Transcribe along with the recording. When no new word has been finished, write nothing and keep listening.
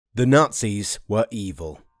The Nazis were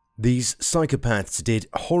evil. These psychopaths did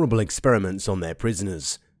horrible experiments on their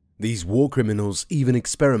prisoners. These war criminals even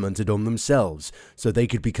experimented on themselves so they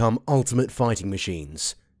could become ultimate fighting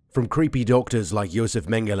machines. From creepy doctors like Josef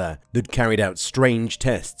Mengele that carried out strange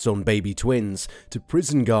tests on baby twins, to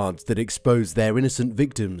prison guards that exposed their innocent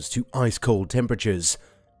victims to ice-cold temperatures.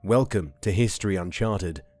 Welcome to History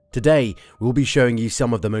Uncharted. Today, we'll be showing you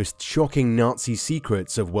some of the most shocking Nazi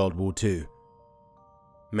secrets of World War II.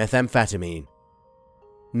 Methamphetamine.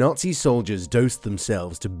 Nazi soldiers dosed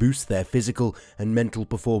themselves to boost their physical and mental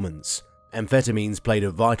performance. Amphetamines played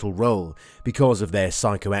a vital role because of their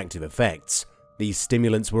psychoactive effects. These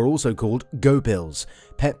stimulants were also called go pills,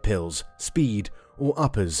 pep pills, speed, or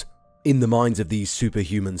uppers. In the minds of these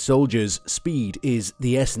superhuman soldiers, speed is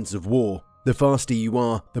the essence of war. The faster you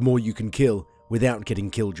are, the more you can kill without getting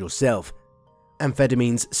killed yourself.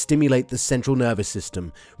 Amphetamines stimulate the central nervous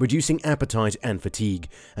system, reducing appetite and fatigue,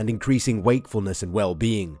 and increasing wakefulness and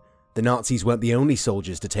well-being. The Nazis weren't the only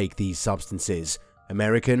soldiers to take these substances.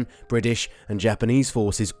 American, British, and Japanese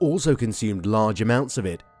forces also consumed large amounts of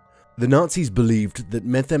it. The Nazis believed that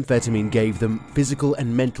methamphetamine gave them physical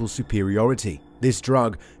and mental superiority. This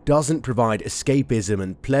drug doesn't provide escapism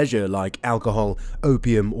and pleasure like alcohol,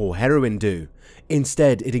 opium, or heroin do.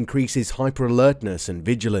 Instead, it increases hyper-alertness and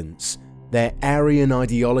vigilance. Their Aryan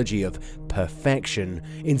ideology of perfection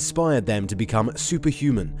inspired them to become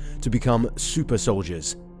superhuman, to become super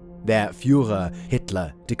soldiers. Their Führer,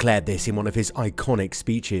 Hitler, declared this in one of his iconic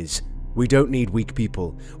speeches. "We don't need weak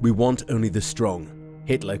people, we want only the strong."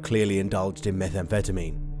 Hitler clearly indulged in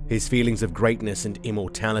methamphetamine. His feelings of greatness and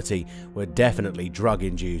immortality were definitely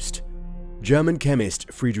drug-induced. German chemist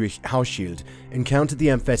Friedrich Hauschild encountered the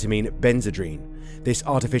amphetamine benzedrine. This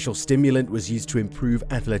artificial stimulant was used to improve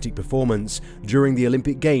athletic performance during the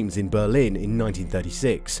Olympic Games in Berlin in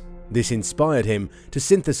 1936. This inspired him to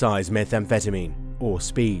synthesize methamphetamine, or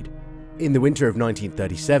speed. In the winter of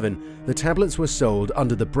 1937, the tablets were sold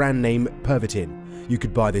under the brand name Pervitin. You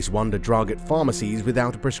could buy this wonder drug at pharmacies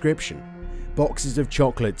without a prescription. Boxes of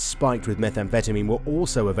chocolates spiked with methamphetamine were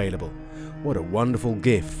also available. What a wonderful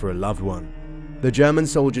gift for a loved one. The German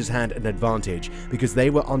soldiers had an advantage because they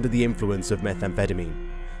were under the influence of methamphetamine.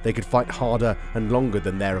 They could fight harder and longer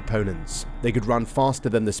than their opponents. They could run faster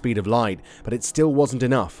than the speed of light, but it still wasn't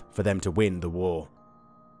enough for them to win the war.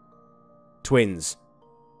 Twins.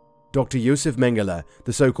 Dr. Josef Mengele,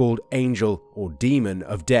 the so-called angel or demon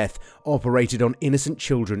of death, operated on innocent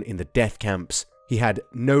children in the death camps. He had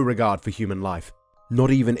no regard for human life, not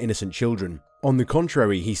even innocent children. On the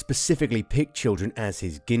contrary, he specifically picked children as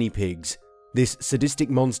his guinea pigs. This sadistic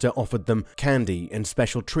monster offered them candy and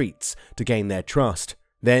special treats to gain their trust.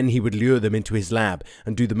 Then he would lure them into his lab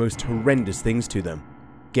and do the most horrendous things to them.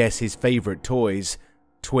 Guess his favorite toys?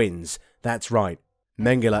 Twins. That's right.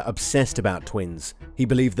 Mengele obsessed about twins. He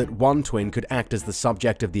believed that one twin could act as the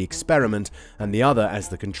subject of the experiment and the other as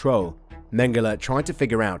the control. Mengele tried to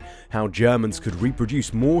figure out how Germans could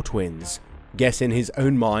reproduce more twins. Guess in his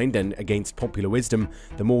own mind and against popular wisdom,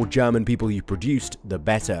 the more German people you produced, the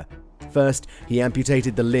better. First, he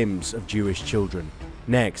amputated the limbs of Jewish children.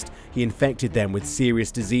 Next, he infected them with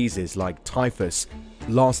serious diseases like typhus.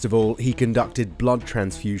 Last of all, he conducted blood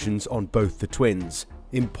transfusions on both the twins.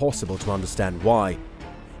 Impossible to understand why.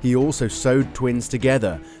 He also sewed twins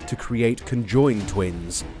together to create conjoined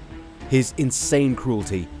twins. His insane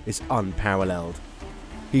cruelty is unparalleled.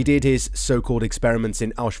 He did his so-called experiments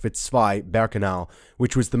in Auschwitz II Birkenau,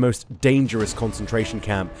 which was the most dangerous concentration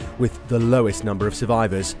camp with the lowest number of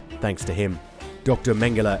survivors, thanks to him. Dr.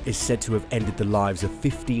 Mengele is said to have ended the lives of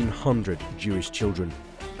 1,500 Jewish children.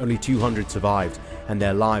 Only 200 survived, and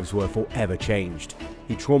their lives were forever changed.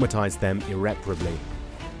 He traumatized them irreparably.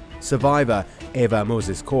 Survivor Eva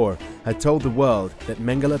Moses-Kor had told the world that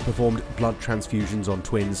Mengele performed blood transfusions on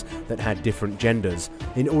twins that had different genders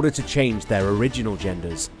in order to change their original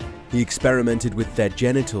genders. He experimented with their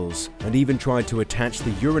genitals and even tried to attach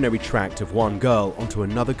the urinary tract of one girl onto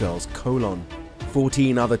another girl's colon.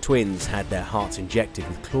 14 other twins had their hearts injected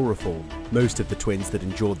with chloroform. Most of the twins that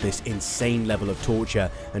endured this insane level of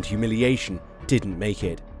torture and humiliation didn't make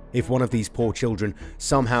it. If one of these poor children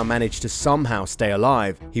somehow managed to stay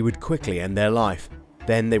alive, he would quickly end their life.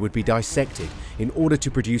 Then they would be dissected in order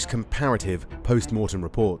to produce comparative post-mortem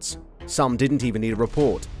reports. Some didn't even need a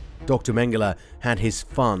report. Dr. Mengele had his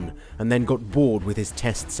fun and then got bored with his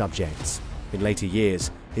test subjects. In later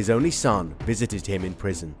years, his only son visited him in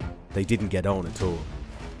prison. They didn't get on at all.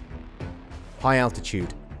 High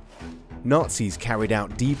altitude. Nazis carried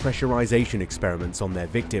out depressurization experiments on their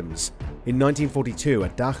victims. In 1942,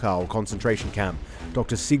 at Dachau concentration camp,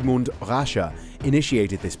 Dr. Sigmund Rascher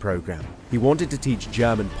initiated this program. He wanted to teach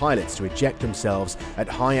German pilots to eject themselves at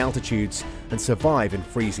high altitudes and survive in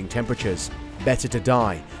freezing temperatures. Better to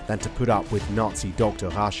die than to put up with Nazi Dr.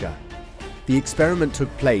 Rascher. The experiment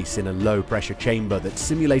took place in a low-pressure chamber that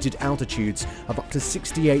simulated altitudes of up to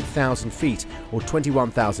 68,000 feet or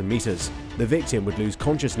 21,000 meters. The victim would lose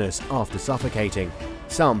consciousness after suffocating.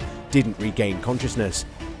 Some didn't regain consciousness.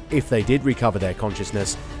 If they did recover their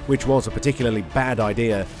consciousness, which was a particularly bad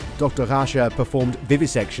idea, Dr. Rascher performed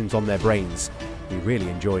vivisections on their brains. He really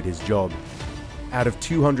enjoyed his job. Out of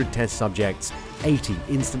 200 test subjects, 80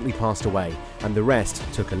 instantly passed away, and the rest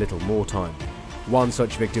took a little more time. One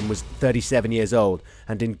such victim was 37 years old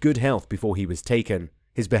and in good health before he was taken.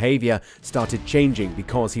 His behavior started changing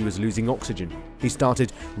because he was losing oxygen. He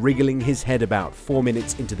started wriggling his head about 4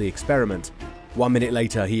 minutes into the experiment. 1 minute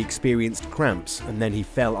later, he experienced cramps and then he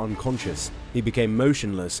fell unconscious. He became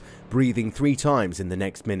motionless, breathing 3 times in the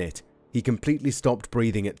next minute. He completely stopped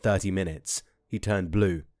breathing at 30 minutes. He turned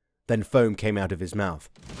blue. Then foam came out of his mouth.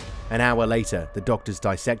 An hour later, the doctors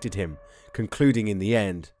dissected him, concluding in the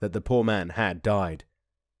end that the poor man had died.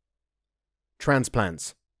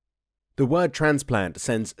 Transplants. The word transplant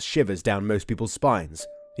sends shivers down most people's spines.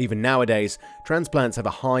 Even nowadays, transplants have a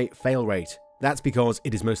high fail rate. That's because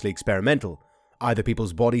it is mostly experimental. Either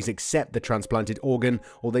people's bodies accept the transplanted organ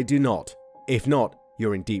or they do not. If not,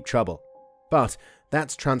 you're in deep trouble. But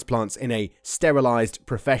that's transplants in a sterilized,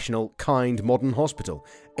 professional, kind, modern hospital,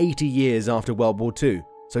 80 years after World War II.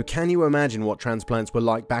 So can you imagine what transplants were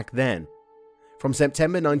like back then? From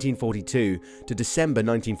September 1942 to December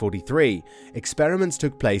 1943, experiments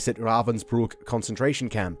took place at Ravensbrück concentration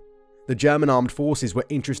camp. The German armed forces were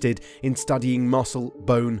interested in studying muscle,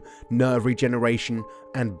 bone, nerve regeneration,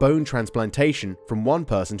 and bone transplantation from one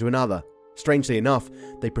person to another. Strangely enough,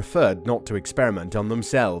 they preferred not to experiment on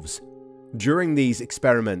themselves. During these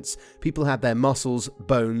experiments, people had their muscles,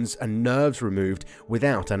 bones, and nerves removed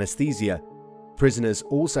without anesthesia. Prisoners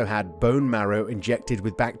also had bone marrow injected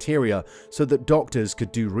with bacteria so that doctors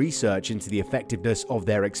could do research into the effectiveness of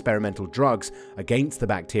their experimental drugs against the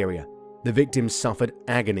bacteria. The victims suffered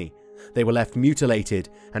agony. They were left mutilated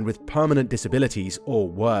and with permanent disabilities or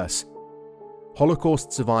worse.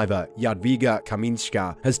 Holocaust survivor Jadwiga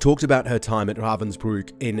Kaminska has talked about her time at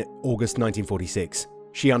Ravensbrück in August 1946.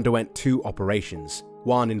 She underwent 2 operations.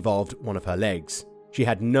 One involved one of her legs. She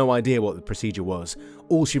had no idea what the procedure was.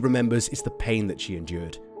 All she remembers is the pain that she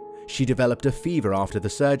endured. She developed a fever after the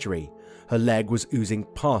surgery. Her leg was oozing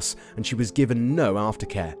pus and she was given no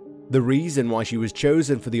aftercare. The reason why she was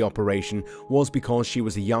chosen for the operation was because she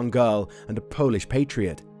was a young girl and a Polish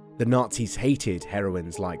patriot. The Nazis hated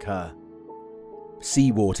heroines like her.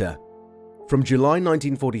 Seawater. From July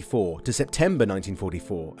 1944 to September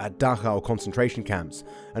 1944 at Dachau concentration camps,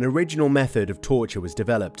 an original method of torture was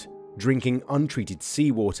developed: drinking untreated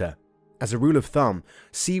seawater. As a rule of thumb,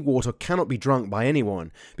 seawater cannot be drunk by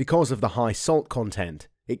anyone because of the high salt content.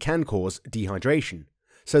 It can cause dehydration.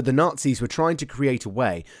 So the Nazis were trying to create a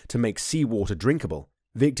way to make seawater drinkable.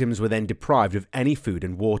 Victims were then deprived of any food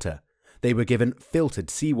and water. They were given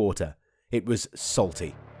filtered seawater. It was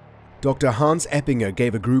salty. Dr. Hans Eppinger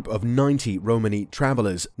gave a group of 90 Romani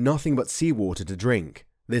travelers nothing but seawater to drink.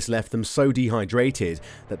 This left them so dehydrated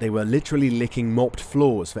that they were literally licking mopped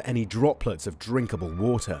floors for any droplets of drinkable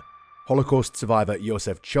water. Holocaust survivor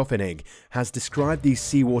Josef Mengele has described these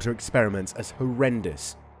seawater experiments as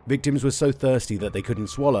horrendous. Victims were so thirsty that they couldn't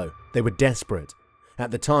swallow. They were desperate. At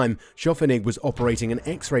the time, Mengele was operating an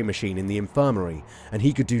X-ray machine in the infirmary, and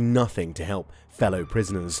he could do nothing to help fellow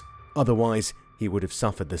prisoners. Otherwise, he would have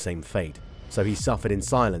suffered the same fate. So he suffered in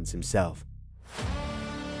silence himself.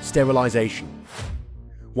 Sterilization.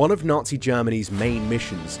 One of Nazi Germany's main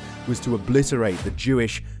missions was to obliterate the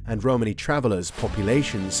Jewish and Romani travelers'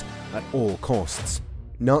 populations at all costs.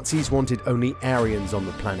 Nazis wanted only Aryans on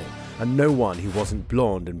the planet, and no one who wasn't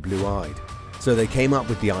blonde and blue-eyed. So they came up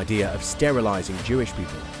with the idea of sterilizing Jewish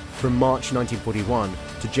people. From March 1941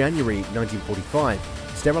 to January 1945,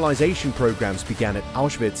 sterilization programs began at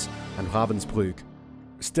Auschwitz and Ravensbrück.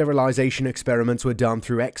 Sterilization experiments were done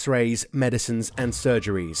through X-rays, medicines, and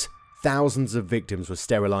surgeries. Thousands of victims were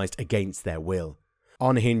sterilized against their will.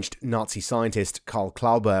 Unhinged Nazi scientist Karl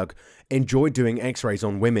Klauberg enjoyed doing X-rays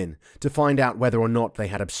on women to find out whether or not they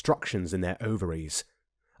had obstructions in their ovaries.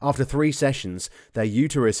 After 3 sessions, their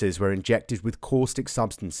uteruses were injected with caustic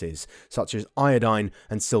substances such as iodine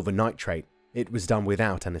and silver nitrate. It was done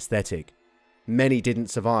without anesthetic. Many didn't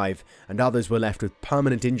survive, and others were left with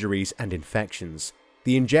permanent injuries and infections.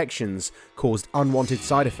 The injections caused unwanted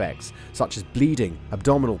side effects such as bleeding,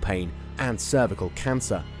 abdominal pain, and cervical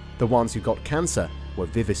cancer. The ones who got cancer were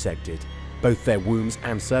vivisected. Both their wombs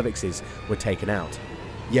and cervixes were taken out,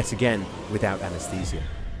 yet again without anesthesia.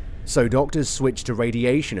 So doctors switched to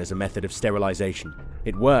radiation as a method of sterilization.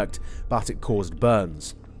 It worked, but it caused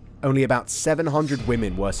burns. Only about 700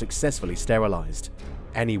 women were successfully sterilized.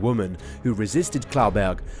 Any woman who resisted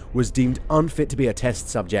Klauberg was deemed unfit to be a test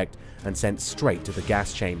subject and sent straight to the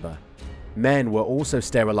gas chamber. Men were also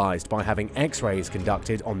sterilized by having X-rays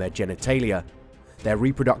conducted on their genitalia. Their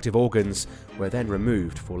reproductive organs were then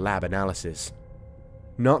removed for lab analysis.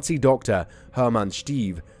 Nazi doctor Hermann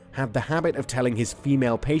Stieve had the habit of telling his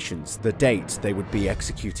female patients the date they would be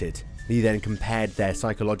executed. He then compared their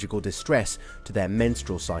psychological distress to their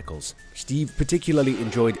menstrual cycles. Stieve particularly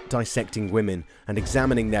enjoyed dissecting women and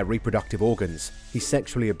examining their reproductive organs. He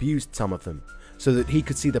sexually abused some of them, so that he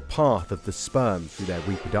could see the path of the sperm through their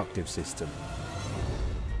reproductive system.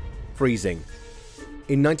 Freezing.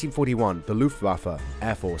 In 1941, the Luftwaffe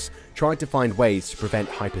Air Force tried to find ways to prevent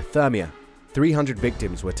hypothermia. 300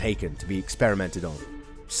 victims were taken to be experimented on.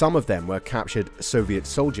 Some of them were captured Soviet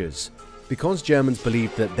soldiers. Because Germans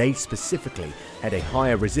believed that they specifically had a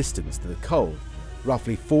higher resistance to the cold,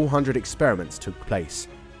 roughly 400 experiments took place.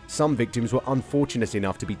 Some victims were unfortunate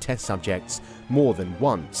enough to be test subjects more than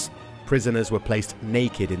once. Prisoners were placed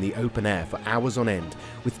naked in the open air for hours on end,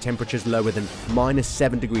 with temperatures lower than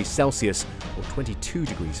 -7 degrees Celsius or 22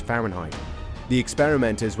 degrees Fahrenheit. The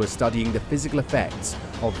experimenters were studying the physical effects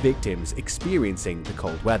of victims experiencing the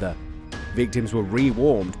cold weather. Victims were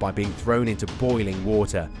re-warmed by being thrown into boiling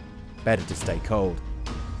water. Better to stay cold.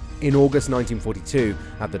 In August 1942,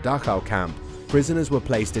 at the Dachau camp, prisoners were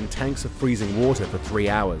placed in tanks of freezing water for 3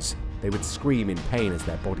 hours. They would scream in pain as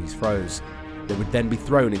their bodies froze. They would then be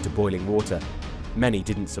thrown into boiling water. Many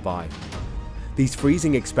didn't survive. These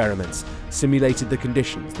freezing experiments simulated the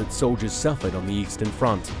conditions that soldiers suffered on the Eastern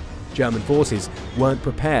Front. German forces weren't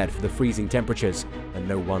prepared for the freezing temperatures, and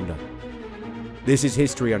no wonder. This is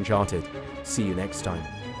History Uncharted. See you next time.